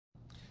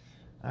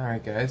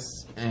Alright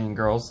guys and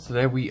girls,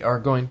 today we are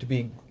going to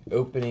be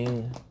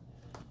opening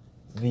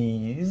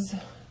these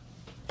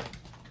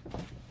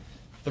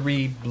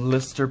 3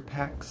 blister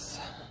packs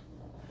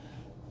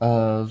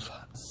of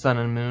Sun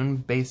and Moon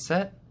base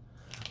set.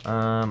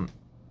 Not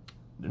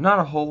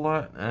a whole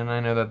lot, and I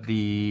know that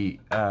the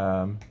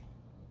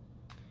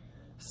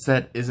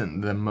set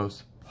isn't the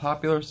most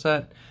popular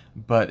set,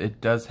 but it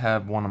does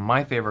have one of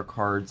my favorite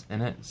cards in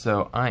it,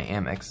 so I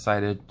am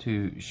excited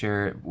to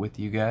share it with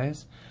you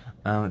guys.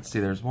 Let's see,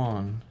 there's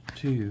 1,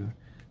 2,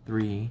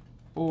 3,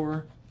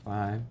 4,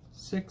 5,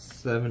 6,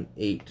 7,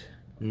 8,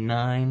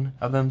 9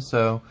 of them,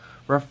 so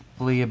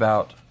roughly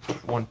about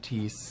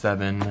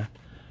 27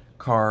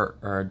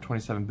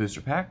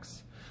 booster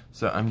packs.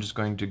 So I'm just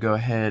going to go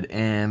ahead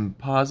and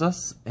pause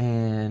us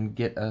and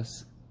get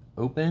us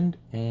opened,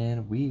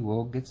 and we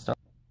will get started.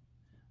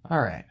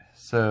 Alright,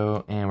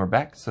 so, and we're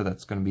back, so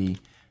that's going to be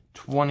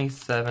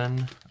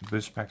 27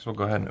 booster packs we'll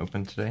go ahead and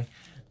open today.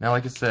 Now,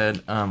 like I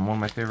said, one of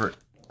my favorite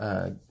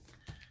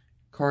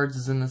cards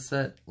is in the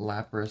set.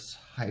 Lapras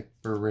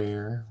Hyper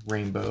Rare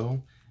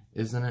Rainbow,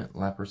 isn't it?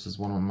 Lapras is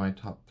one of my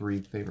top 3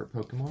 favorite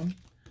Pokemon.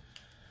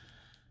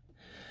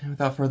 And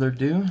without further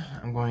ado,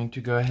 I'm going to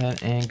go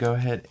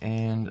ahead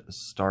and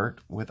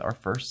start with our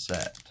first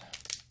set.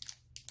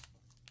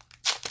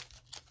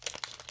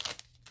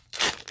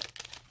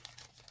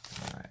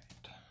 Alright.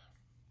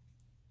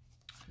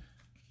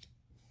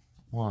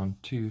 1,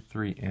 2,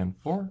 3, and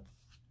 4.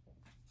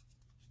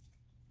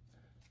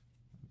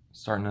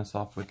 Starting us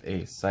off with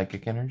a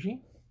Psychic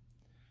Energy,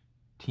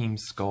 Team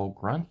Skull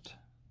Grunt,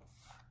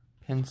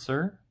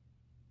 Pinsir,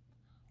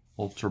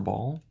 Ultra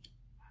Ball,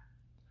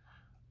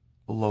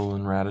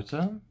 Alolan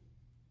Rattata,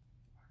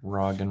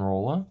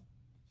 Roggenrola.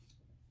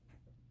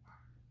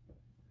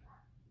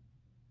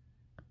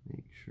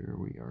 Make sure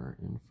we are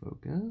in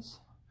focus.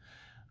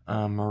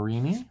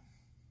 Marini,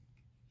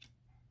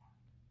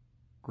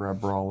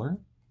 Grabrawler,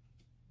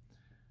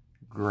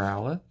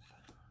 Growlithe,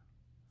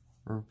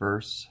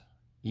 Reverse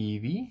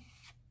Eevee,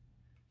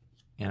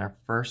 and our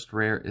first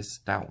rare is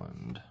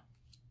Stoutland.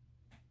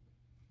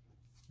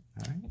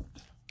 Alright.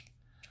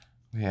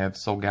 We have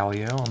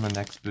Solgaleo on the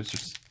next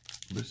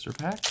booster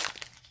pack.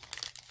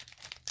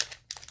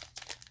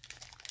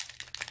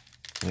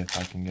 If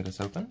I can get us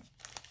open.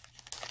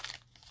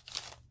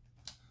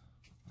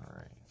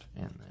 Alright,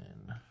 and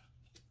then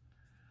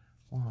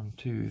 1,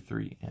 2,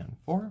 3, and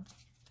 4.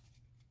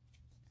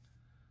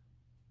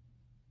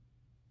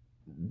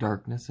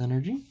 Darkness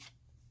Energy,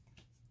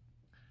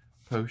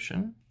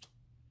 Potion,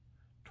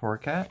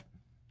 Torcat,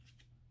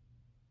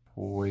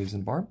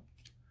 Poison Barb,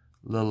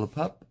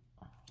 Lillipup,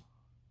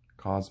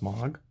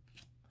 Cosmog,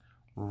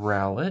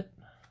 Rowlet,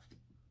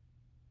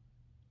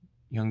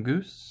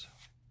 Yungoos,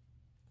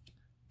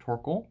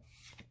 Torkoal,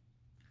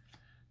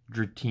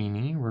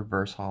 Dratini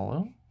Reverse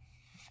Hollow,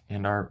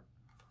 and our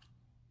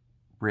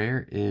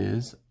rare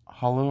is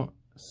Hollow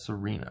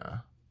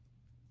Serena.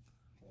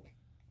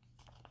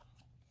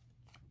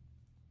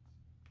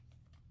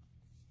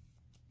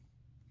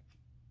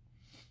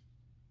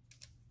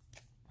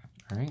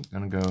 Alright,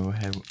 gonna go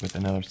ahead with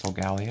another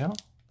Solgaleo.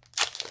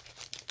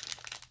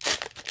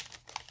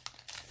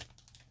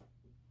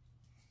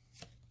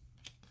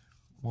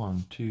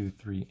 One, 2,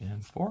 3,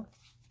 and 4.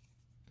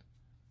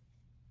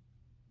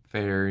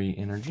 Fairy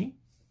Energy,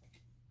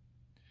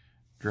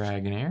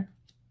 Dragonair,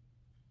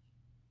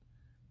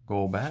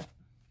 Golbat,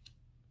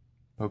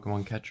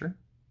 Pokemon Catcher,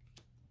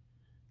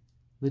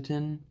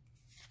 Litten,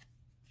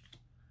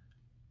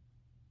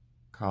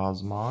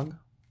 Cosmog,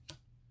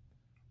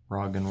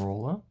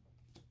 Roggenrola,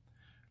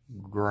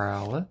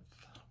 Growlithe,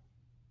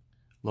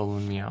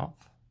 Alolan Meowth,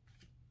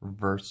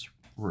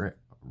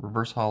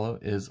 Reverse Hollow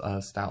is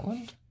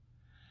Stoutland,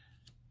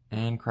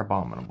 and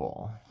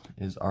Crabominable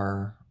is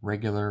our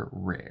regular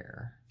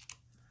rare.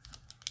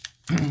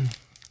 Alright.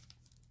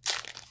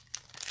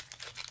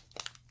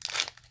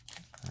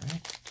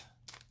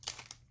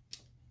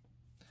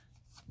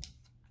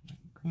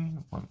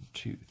 1,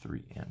 2,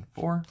 3, and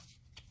 4.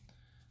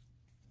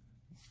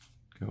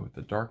 Go with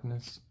the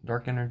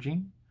Dark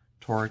Energy,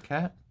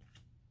 Torracat,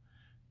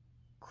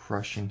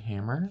 Crushing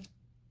Hammer,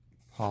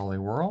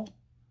 Poliwhirl,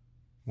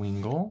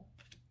 Wingull,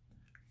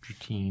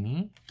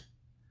 Dratini,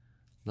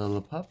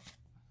 Lillipup,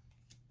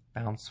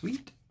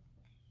 Bounsweet,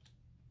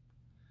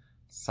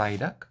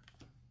 Psyduck,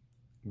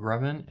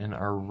 Grubbin, and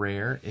our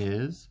rare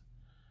is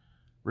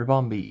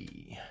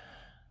Ribombee.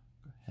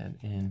 Go ahead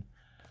and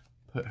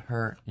put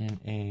her in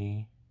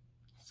a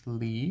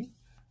sleeve.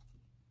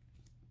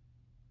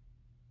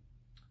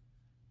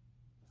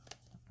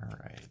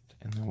 Alright,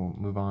 and then we'll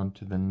move on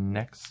to the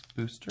next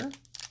booster.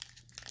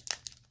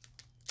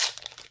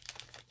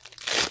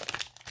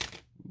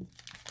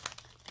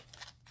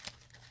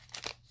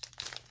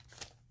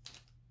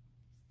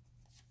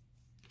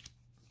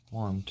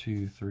 One,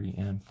 2, 3,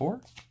 and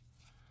 4.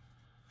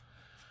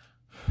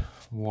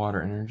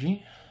 Water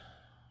Energy,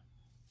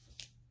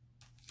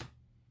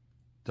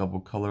 Double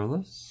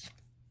Colorless,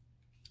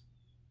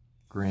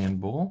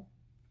 Granbull,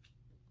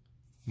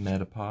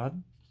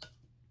 Metapod,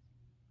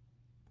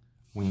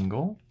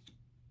 Wingull,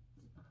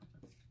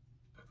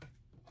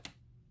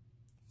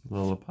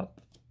 Lillipup,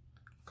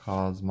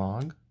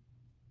 Cosmog,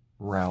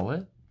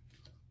 Rowlet,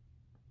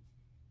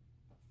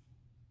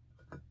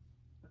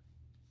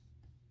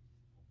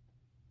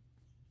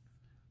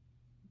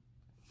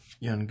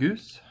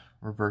 Yungoos.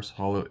 Reverse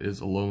Holo is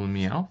Alolan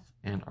Meowth,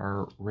 and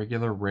our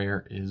regular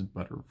rare is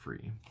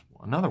Butterfree.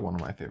 Another one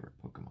of my favorite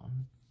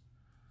Pokemon.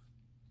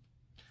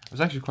 I was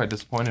actually quite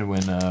disappointed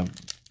when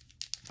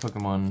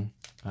Pokemon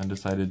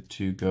decided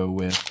to go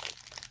with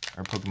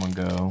our Pokemon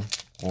Go,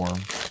 or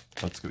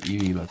Let's Go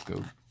Eevee, Let's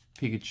Go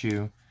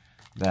Pikachu,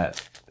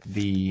 that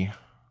the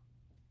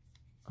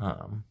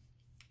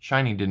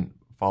Shiny didn't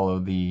follow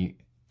the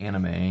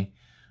anime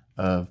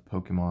of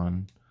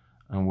Pokemon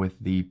with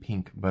the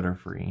pink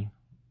Butterfree.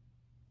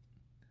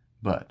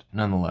 But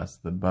nonetheless,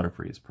 the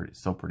Butterfree is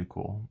still pretty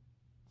cool.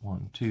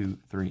 1, 2,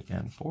 3,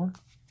 and 4.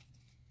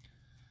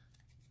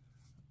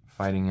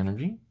 Fighting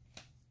Energy,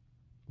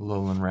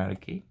 Alolan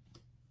Raticate,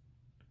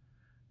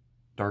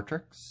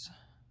 Dartrix,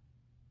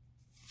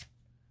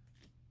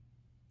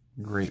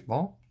 Great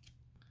Ball,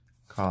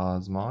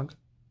 Cosmog,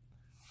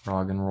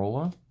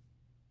 Roggenrola,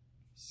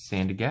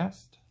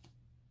 Sandygast,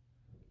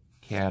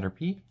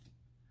 Caterpie,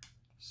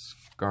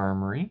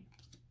 Skarmory,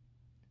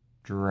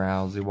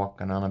 Drowsy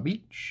Walking on a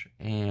Beach,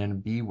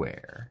 and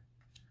Beware.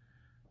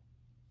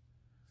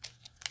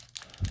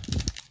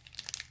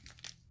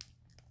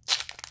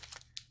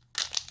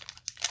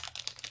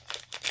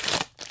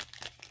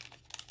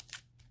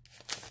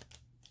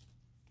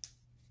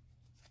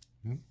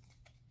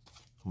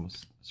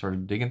 Almost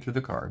started digging through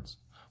the cards.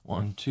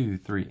 1, 2,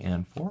 3,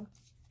 and 4.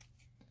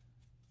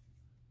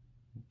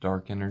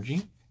 Dark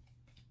Energy,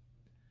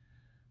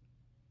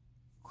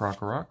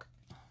 Krokorok,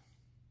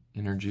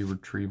 Energy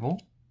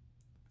Retrieval,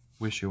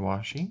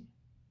 Wishy-Washy,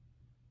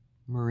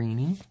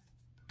 Marini,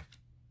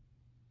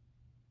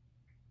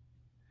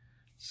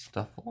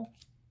 Stuffle,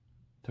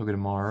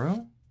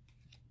 Togedemaru,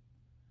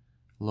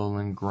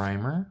 Alolan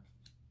Grimer,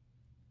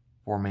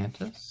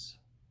 Formantis,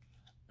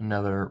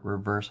 another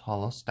Reverse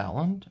Holo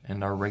Stoutland,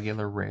 and our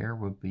regular rare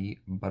would be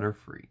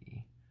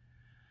Butterfree.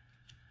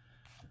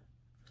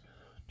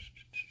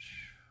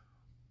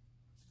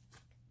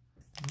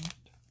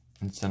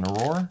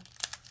 Incineroar,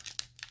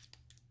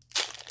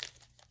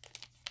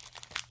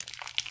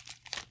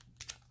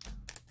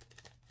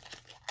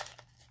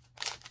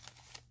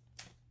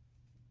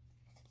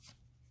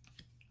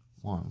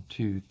 One,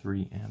 2,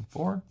 3, and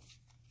 4.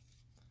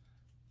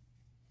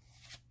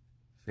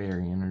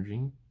 Fairy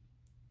Energy.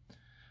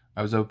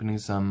 I was opening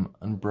some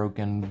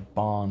Unbroken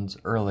Bonds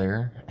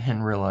earlier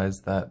and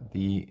realized that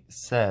the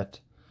set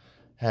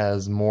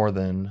has more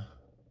than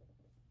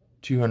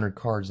 200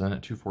 cards in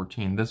it,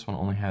 214. This one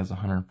only has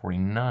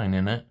 149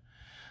 in it,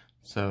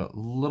 so a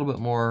little bit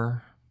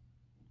more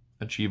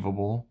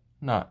achievable.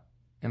 Not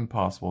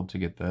impossible to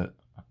get the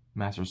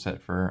master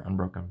set for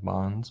Unbroken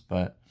Bonds,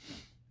 but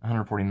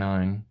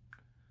 149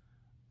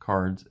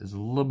 cards is a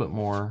little bit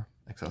more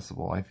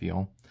accessible, I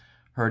feel.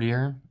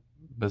 Herdier,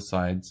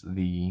 besides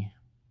the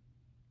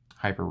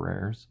hyper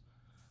rares,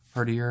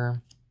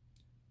 Herdier,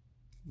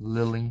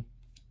 Lily,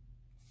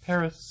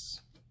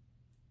 Paris,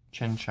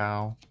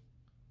 Chinchou,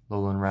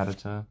 Alolan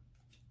Rattata,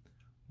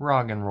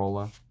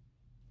 Roggenrola,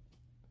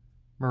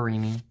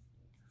 Marini,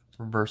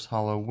 Reverse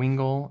Holo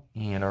Wingull,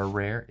 and our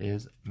rare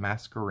is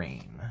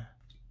Masquerain.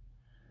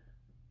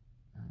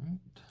 Alright.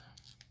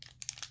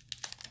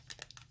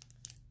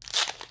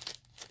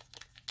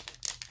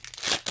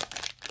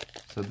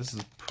 So this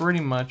is pretty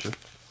much a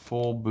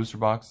full booster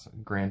box.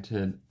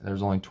 Granted,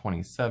 there's only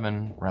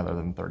 27 rather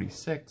than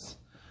 36,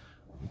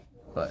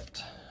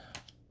 but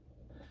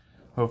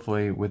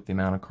hopefully with the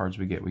amount of cards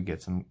we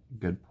get some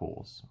good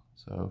pulls.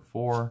 So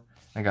 4,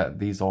 I got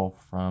these all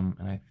from,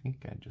 and I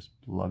think I just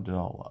loved it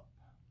all up.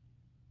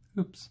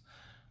 Oops.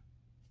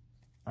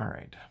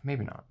 Alright,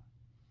 maybe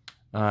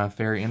not.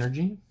 Fairy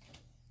Energy,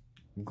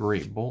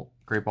 Great Ball,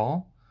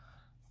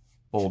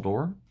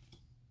 Boldore,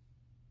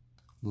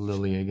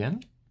 Lily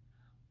again,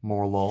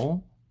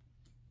 Morlul,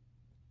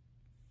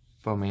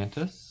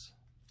 Fomantis,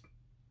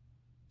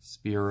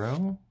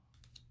 Spearow,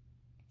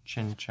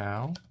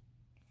 Chinchou,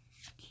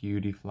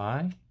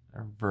 Cutiefly.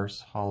 Our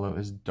Reverse Holo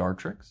is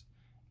Dartrix,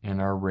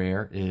 and our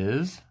rare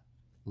is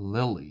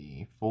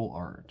Lily, full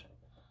art.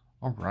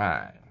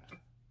 Alright.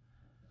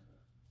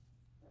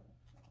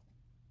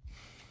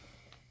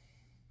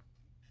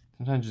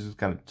 Sometimes you just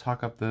gotta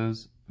talk up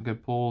those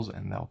good pulls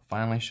and they'll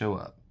finally show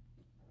up.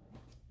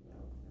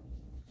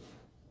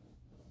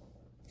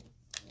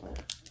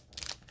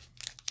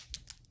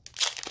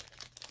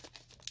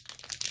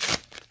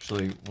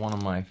 Actually, one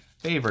of my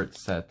favorite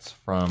sets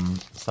from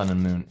Sun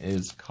and Moon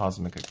is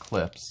Cosmic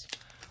Eclipse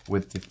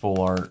with the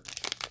full art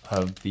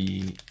of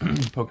the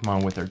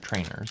Pokemon with their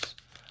trainers.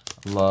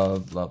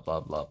 Love, love,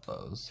 love, love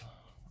those.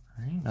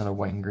 Alright, another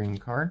white and green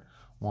card.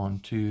 1,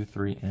 2,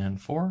 3,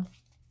 and 4.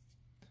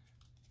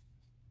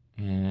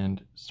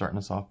 And starting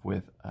us off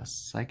with a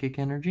Psychic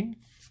Energy,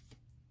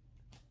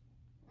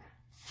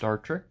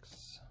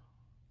 Dartrix,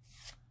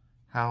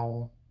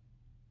 Howl,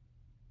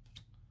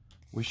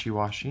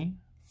 Wishy-Washy,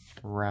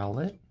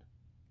 Rowlet,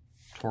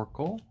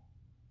 Torkoal,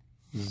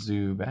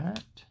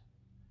 Zubat,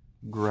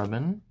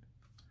 Grubbin,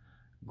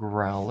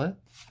 Growlithe,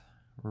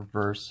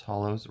 Reverse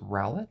Hollows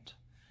Rowlet,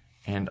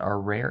 and our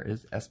rare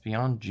is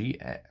Espeon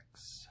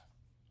GX.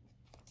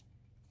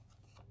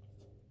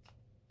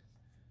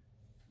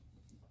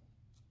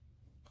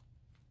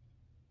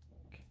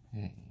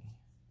 Okay.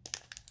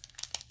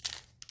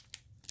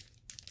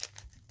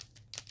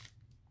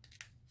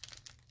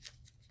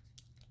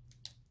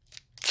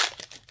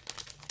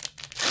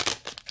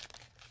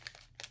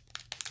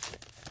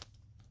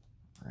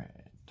 Right.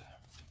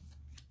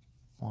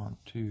 1,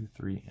 2,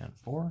 3, and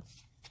 4.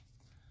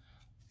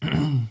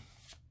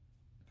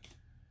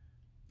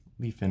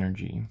 Leaf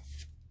Energy,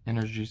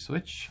 Energy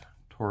Switch,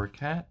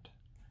 Torracat,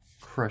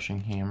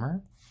 Crushing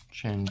Hammer,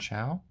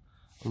 Chinchou,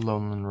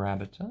 Alolan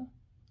Rattata,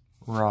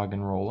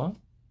 Roggenrola,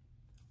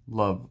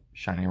 love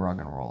shiny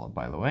Roggenrola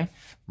by the way,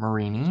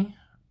 Marini,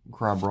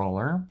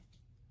 Grabrawler,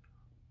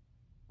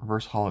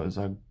 Reverse Hollow is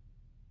a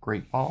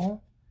Great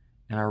Ball,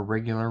 and our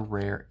regular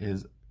rare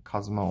is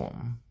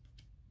Cosmoem.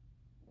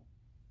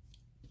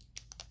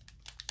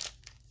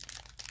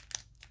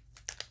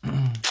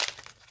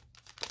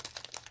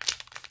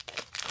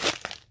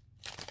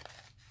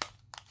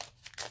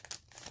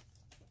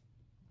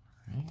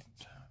 Right.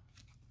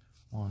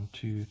 1,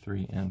 2,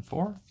 3, and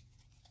 4.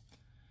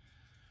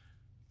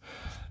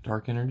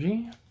 Dark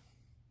Energy,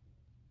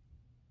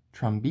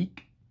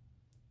 Trumbeak,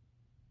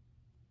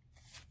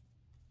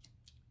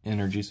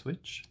 Energy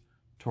Switch,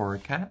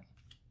 Torracat,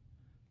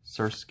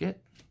 Surskit,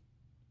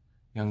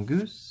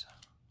 Yungoos,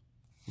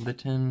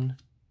 Litten,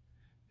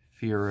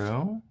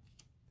 Fearow,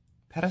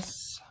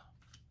 Pettis,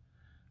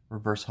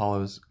 Reverse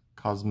Hollows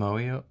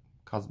Cosmoem,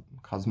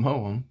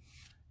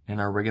 and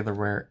our regular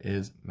rare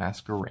is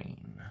Masquerain.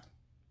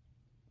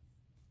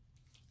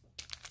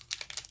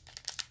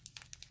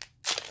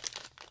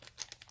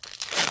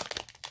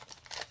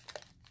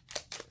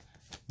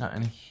 Not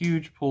any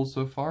huge pulls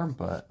so far,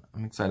 but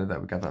I'm excited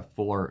that we got that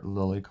fuller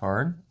Lily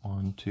card.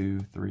 1,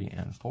 2, 3,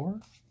 and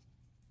 4.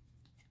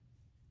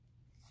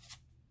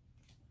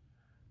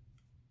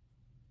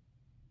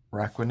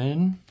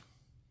 Raquanin,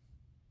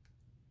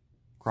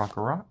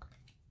 Krokorok,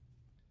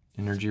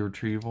 Energy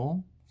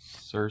Retrieval,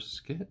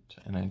 Surskit,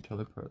 and I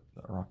totally put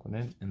the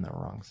Raquanin in the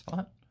wrong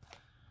spot.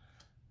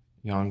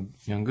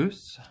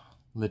 Yungoos,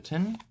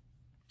 Litten,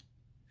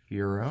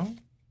 Fearow,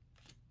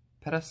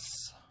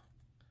 Pettis.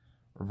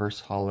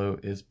 Reverse Hollow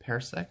is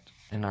Parasect,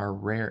 and our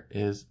rare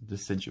is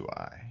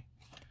Decidueye.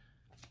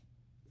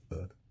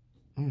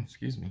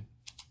 Excuse me.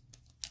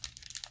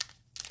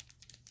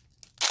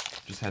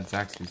 Just had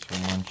Zaxby's for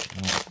lunch,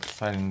 and I was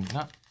deciding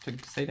not to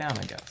stay down,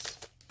 I guess.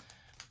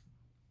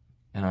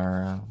 And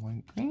our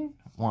white green,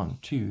 1,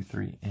 2,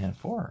 3, and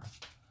 4.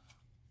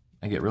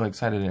 I get really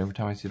excited every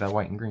time I see that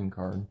white and green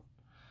card.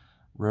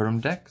 Rotom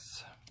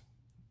Dex,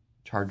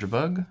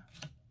 Charjabug,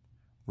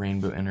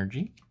 Rainbow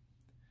Energy,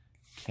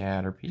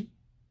 Caterpie,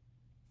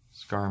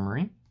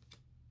 Skarmory,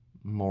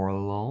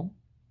 Morlul,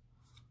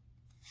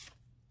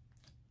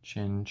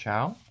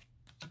 Chinchou,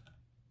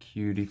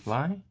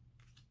 Cutiefly,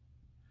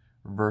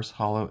 Reverse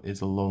Hollow is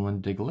Alolan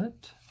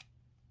Diglett,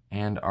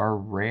 and our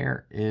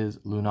rare is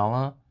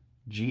Lunala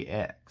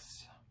GX.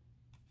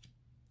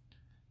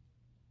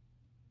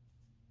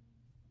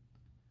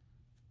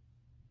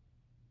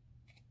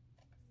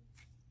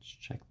 Let's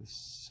check the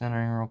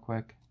centering real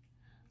quick.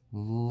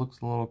 Looks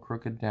a little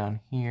crooked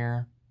down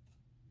here.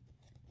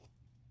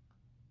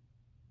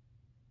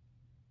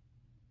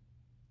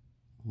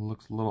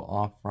 Looks a little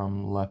off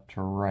from left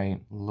to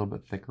right, a little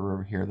bit thicker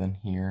over here than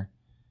here,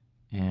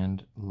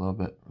 and a little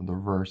bit of the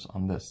reverse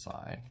on this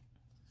side.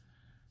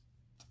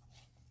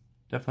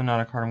 Definitely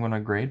not a card I'm going to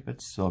grade, but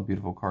still a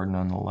beautiful card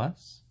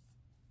nonetheless.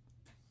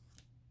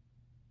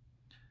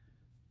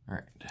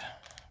 Alright.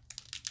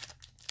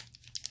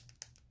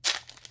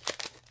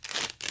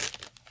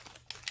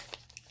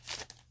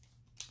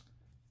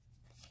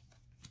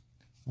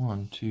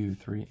 One, 2,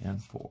 3,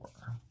 and 4.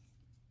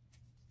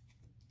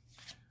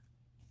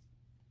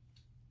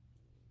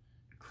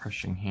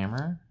 Crushing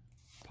Hammer,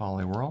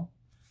 Poliwhirl,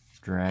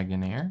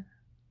 Dragonair,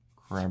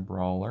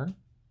 Crabrawler,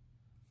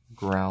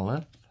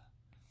 Growlithe,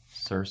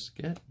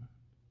 Surskit,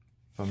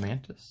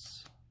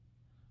 Fomantis,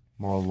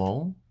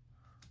 Morlul,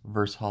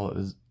 Reverse Hollow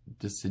is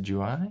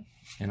Decidueye,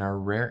 and our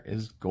rare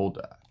is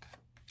Golduck.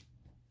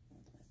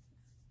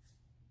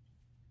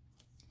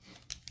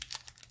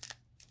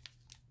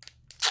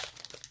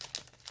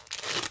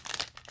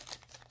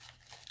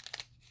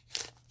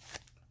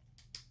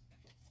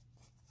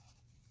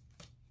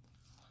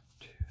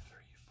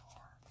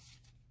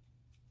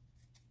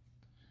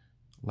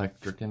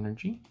 Electric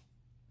Energy,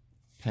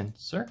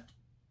 Pinsir,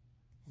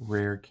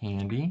 Rare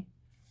Candy,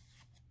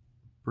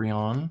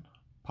 Brionne,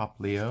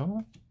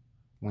 Poplio,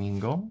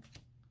 Wingull,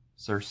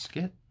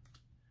 Surskit,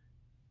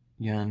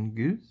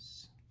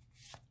 Yungoos,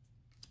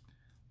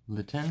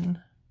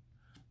 Litten,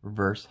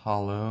 Reverse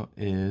Hollow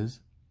is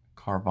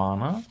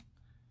Carvana,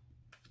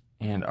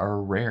 and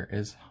our rare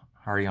is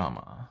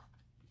Hariyama.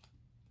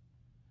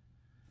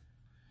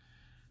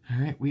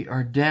 Alright, we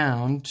are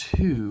down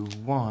to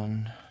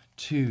 1,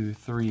 2,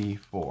 3,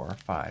 4,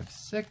 5,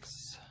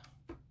 6,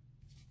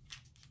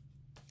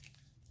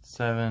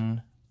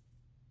 7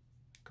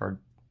 card.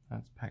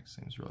 That pack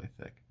seems really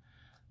thick.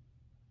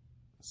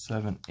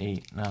 7,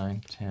 8,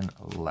 9, 10,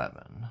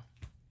 11.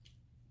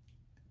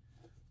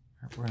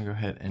 Right, we're gonna go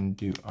ahead and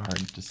do our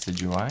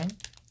Decidui.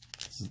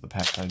 This is the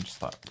pack I just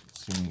thought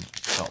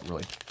felt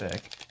really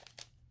thick.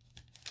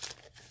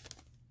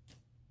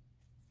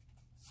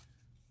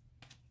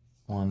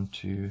 1,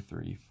 2,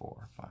 3,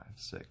 4, 5,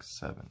 6,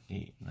 7,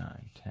 8,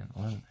 9, 10,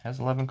 11. It has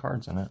 11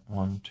 cards in it.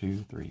 1,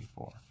 2, 3,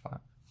 4, 5.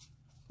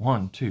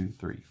 1, 2,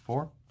 3,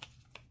 4.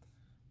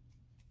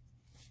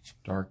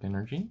 Dark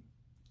Energy.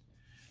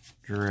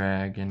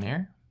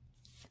 Dragonair.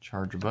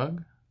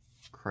 Chargebug.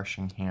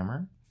 Crushing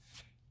Hammer.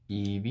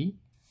 Eevee.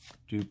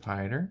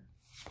 Dewpider.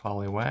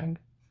 Poliwag.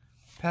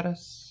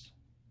 Pettis.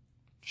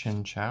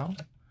 Chinchou.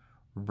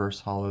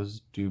 Reverse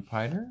Hollows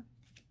Dewpider.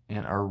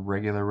 And our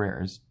regular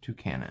rare is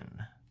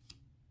Toucanon.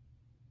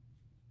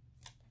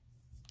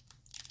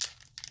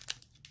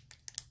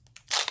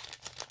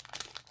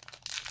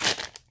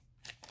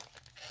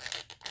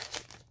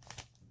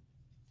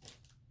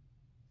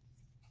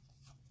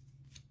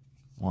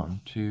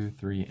 One, 2,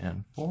 3,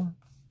 and 4.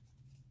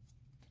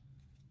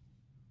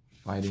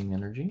 Fighting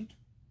Energy.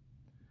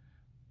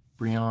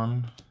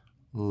 Brionne,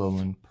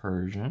 Lowland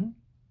Persian.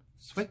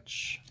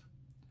 Switch.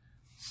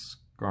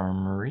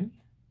 Skarmory.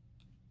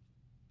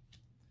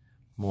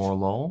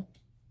 Morlul.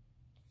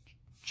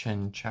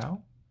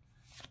 Chinchou.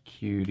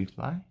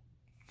 Cutiefly.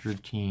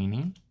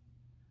 Dratini.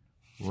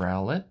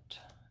 Rowlet.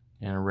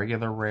 And a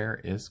regular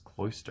rare is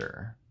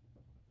Cloyster.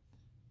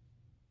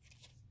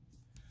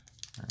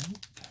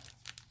 Alright.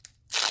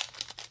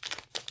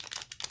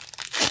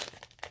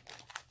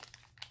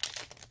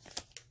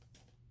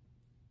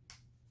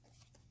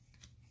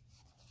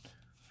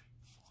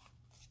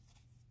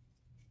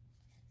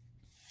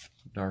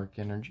 Dark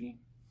Energy,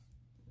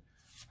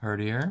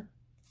 Herdier,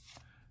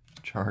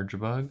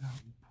 Chargebug,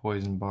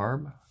 Poison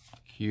Barb,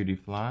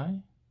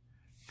 Cutiefly,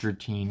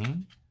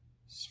 Dratini,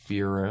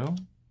 Spearow,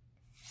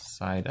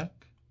 Psyduck,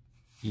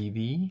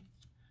 Eevee,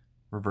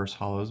 Reverse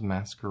Hollows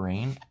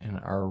Masquerain, and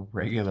our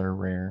regular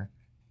rare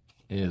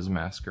is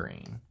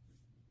Masquerain.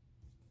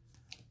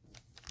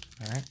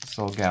 Alright,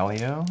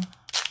 Solgaleo,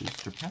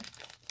 booster pack.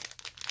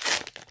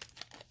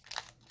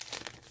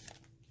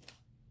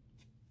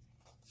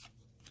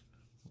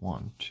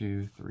 1,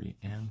 2, 3,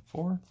 and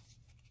 4.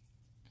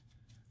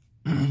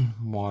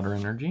 Water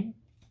Energy.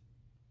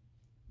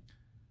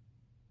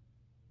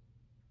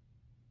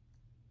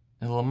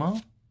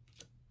 Illumo.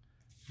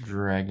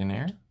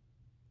 Dragonair.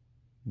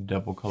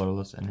 Double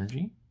Colorless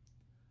Energy.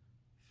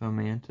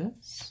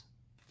 Fomantis.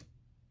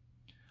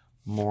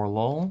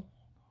 Morlul.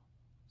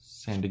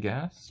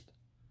 Sandygast.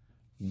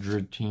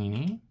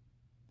 Dratini.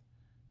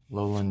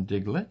 Lowland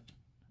Diglett.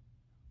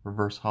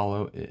 Reverse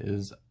Hollow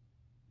is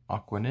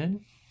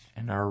Aquanid.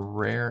 And our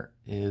rare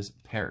is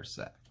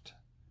Parasect.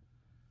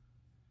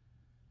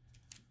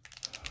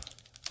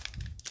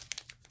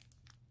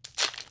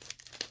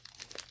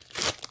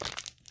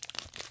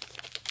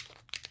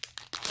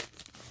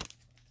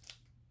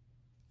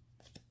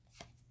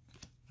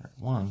 All right,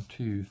 1,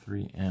 2,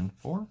 3, and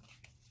 4.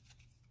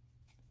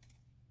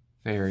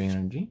 Fairy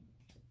Energy.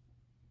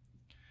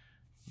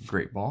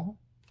 Great Ball.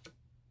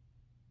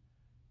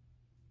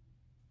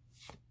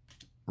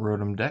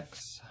 Rotom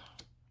Dex.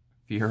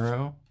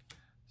 Fearow.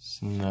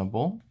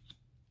 Snubbull,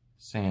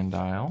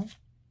 Sandile,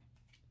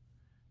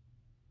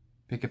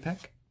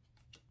 Pick-a-Peck,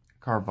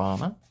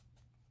 Carvana,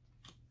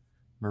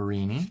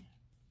 Marini,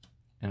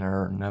 and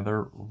our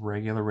another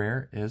regular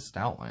rare is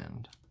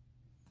Stoutland.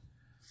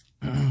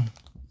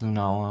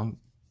 Lunala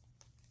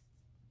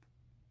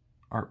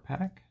Art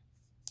Pack.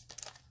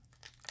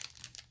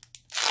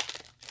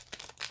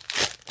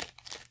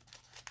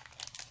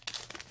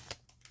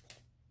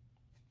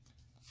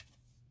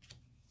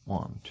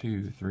 One,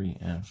 2, 3,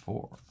 and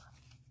 4.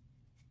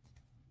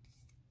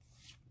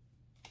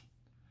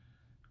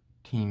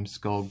 Team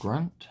Skull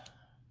Grunt,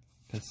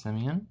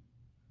 Pessimian,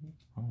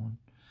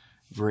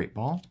 Great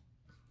Ball,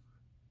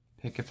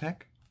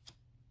 Pick-a-Peck,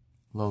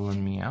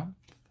 Lowland Meowth,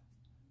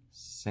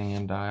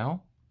 Sandile,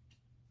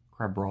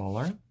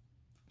 Crabrawler,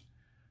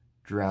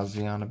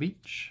 Drowsy on a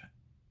Beach,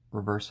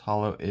 Reverse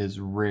Hollow is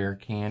Rare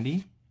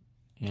Candy,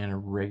 and a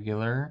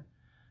regular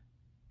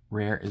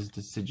rare is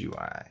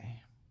Decidui.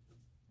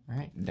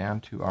 Alright,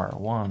 down to our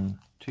 1,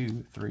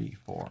 2, 3,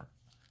 4,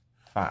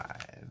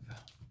 5.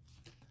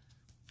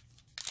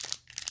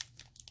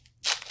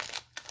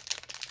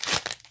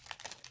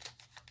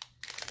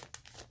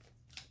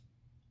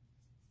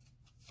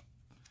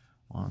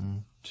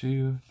 One,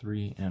 2,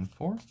 3, and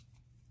 4.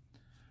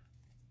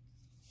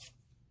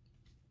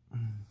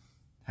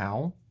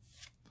 Howl.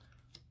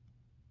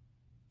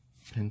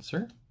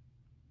 Pinsir.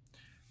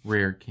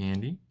 Rare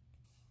Candy.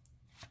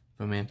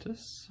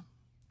 Fomantis.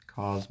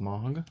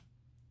 Cosmog.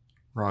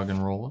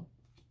 Roggenrola.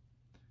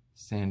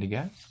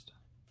 Sandygast.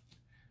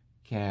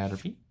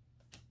 Caterpie.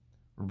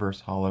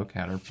 Reverse Hollow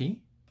Caterpie.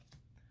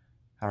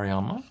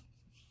 Hariyama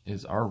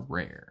is our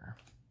rare.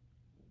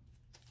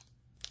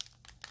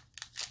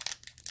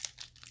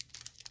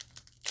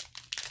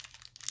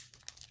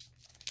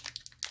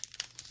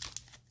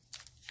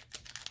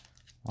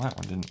 Well, that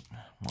one didn't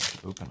want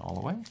to open all the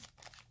way.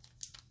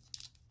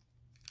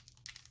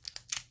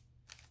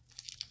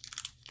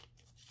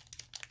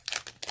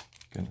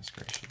 Goodness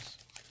gracious.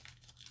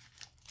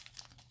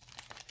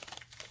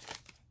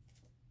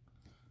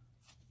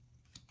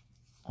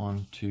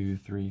 One, two,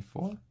 three,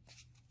 four.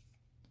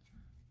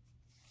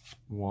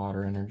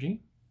 Water Energy,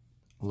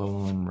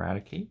 Lowland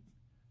Raticate,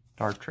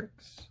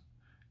 Dartrix,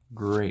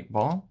 Great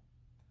Ball,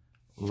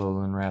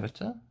 Lowland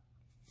Rattata,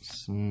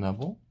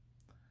 Snubble,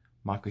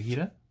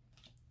 Makuhita,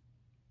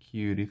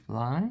 Cutie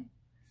Fly,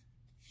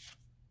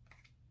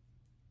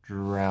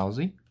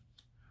 Drowsy,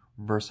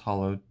 Reverse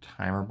Hollow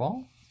Timer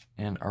Ball,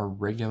 and our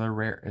regular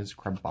rare is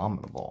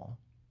Crabominable.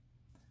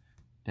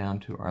 Down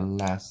to our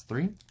last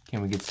three.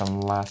 Can we get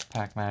some last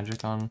pack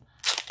magic on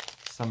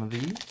some of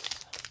these?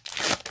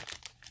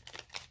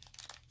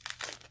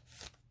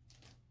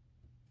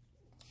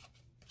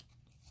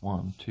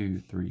 One, two,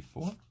 three,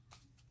 four.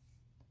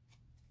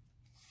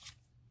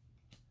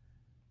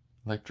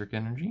 Electric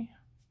Energy.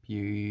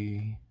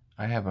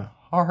 I have a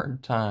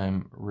hard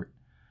time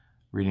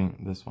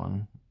reading this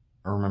one,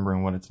 or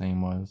remembering what its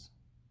name was.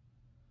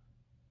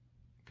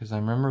 Because I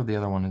remember the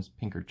other one is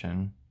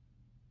Pinkerton.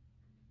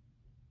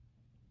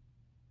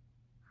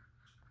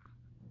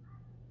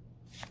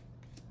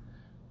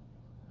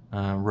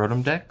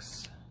 Rotom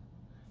Dex,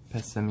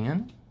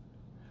 Pessimian,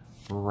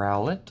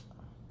 Rowlet,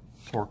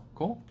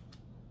 Torkoal,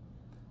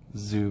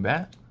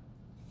 Zubat,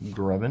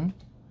 Grubbin,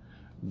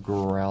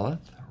 Growlithe,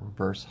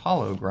 Reverse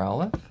Hollow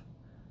Growlithe,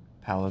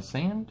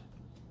 Palisand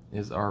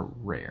is our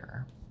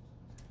rare.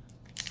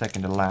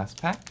 Second to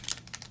last pack.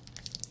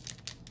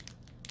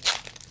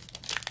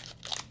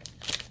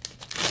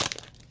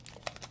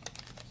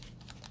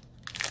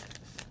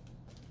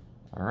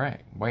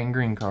 Alright, white and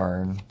green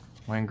card.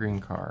 White and green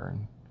card.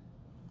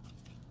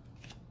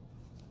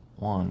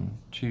 1,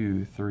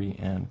 2, 3,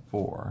 and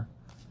 4.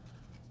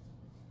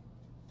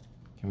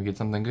 Can we get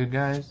something good,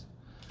 guys?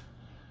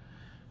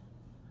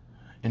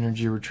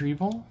 Energy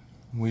Retrieval,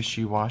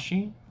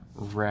 Wishy-Washy,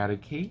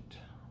 Raticate,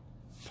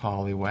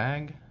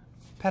 Poliwag,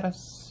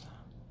 Pettis,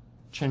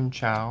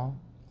 Chinchou,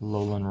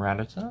 Lowland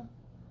Rattata,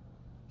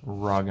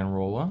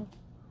 Roggenrola,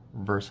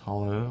 Reverse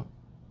Hollow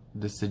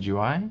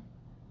Decidueye,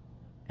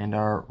 and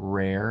our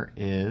rare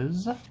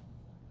is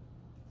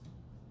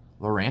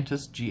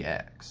Lurantis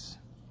GX.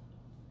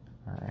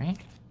 Alright,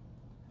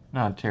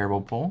 not a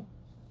terrible pull.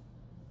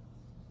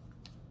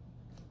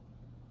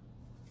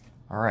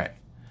 Alright,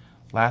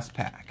 last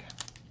pack.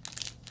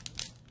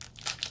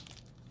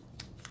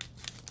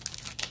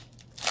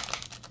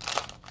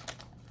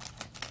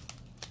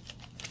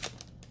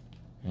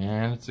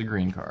 And it's a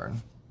green card.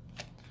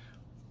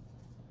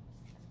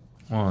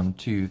 1,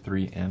 2,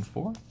 3, and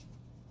 4.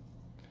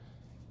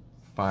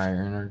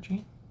 Fire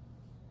Energy,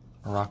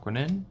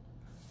 Araquanid,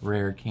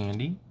 Rare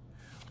Candy,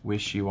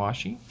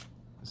 Wishy-Washy,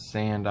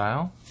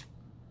 Sandile,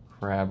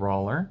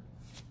 Crabrawler,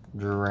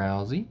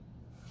 Drowsy,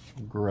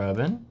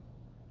 Grubbin,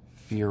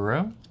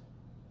 Fearow,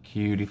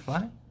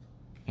 Cutiefly,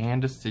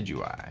 and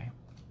Decidueye.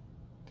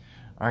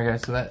 Alright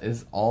guys, so that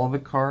is all the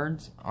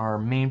cards. Our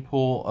main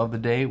pull of the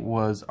day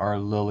was our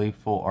Lily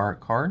Full Art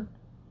card.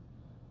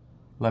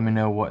 Let me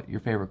know what your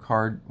favorite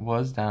card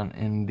was down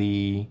in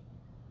the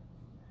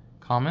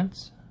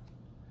comments.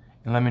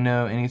 And let me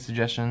know any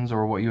suggestions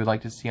or what you would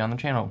like to see on the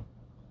channel.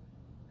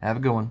 Have a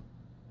good one.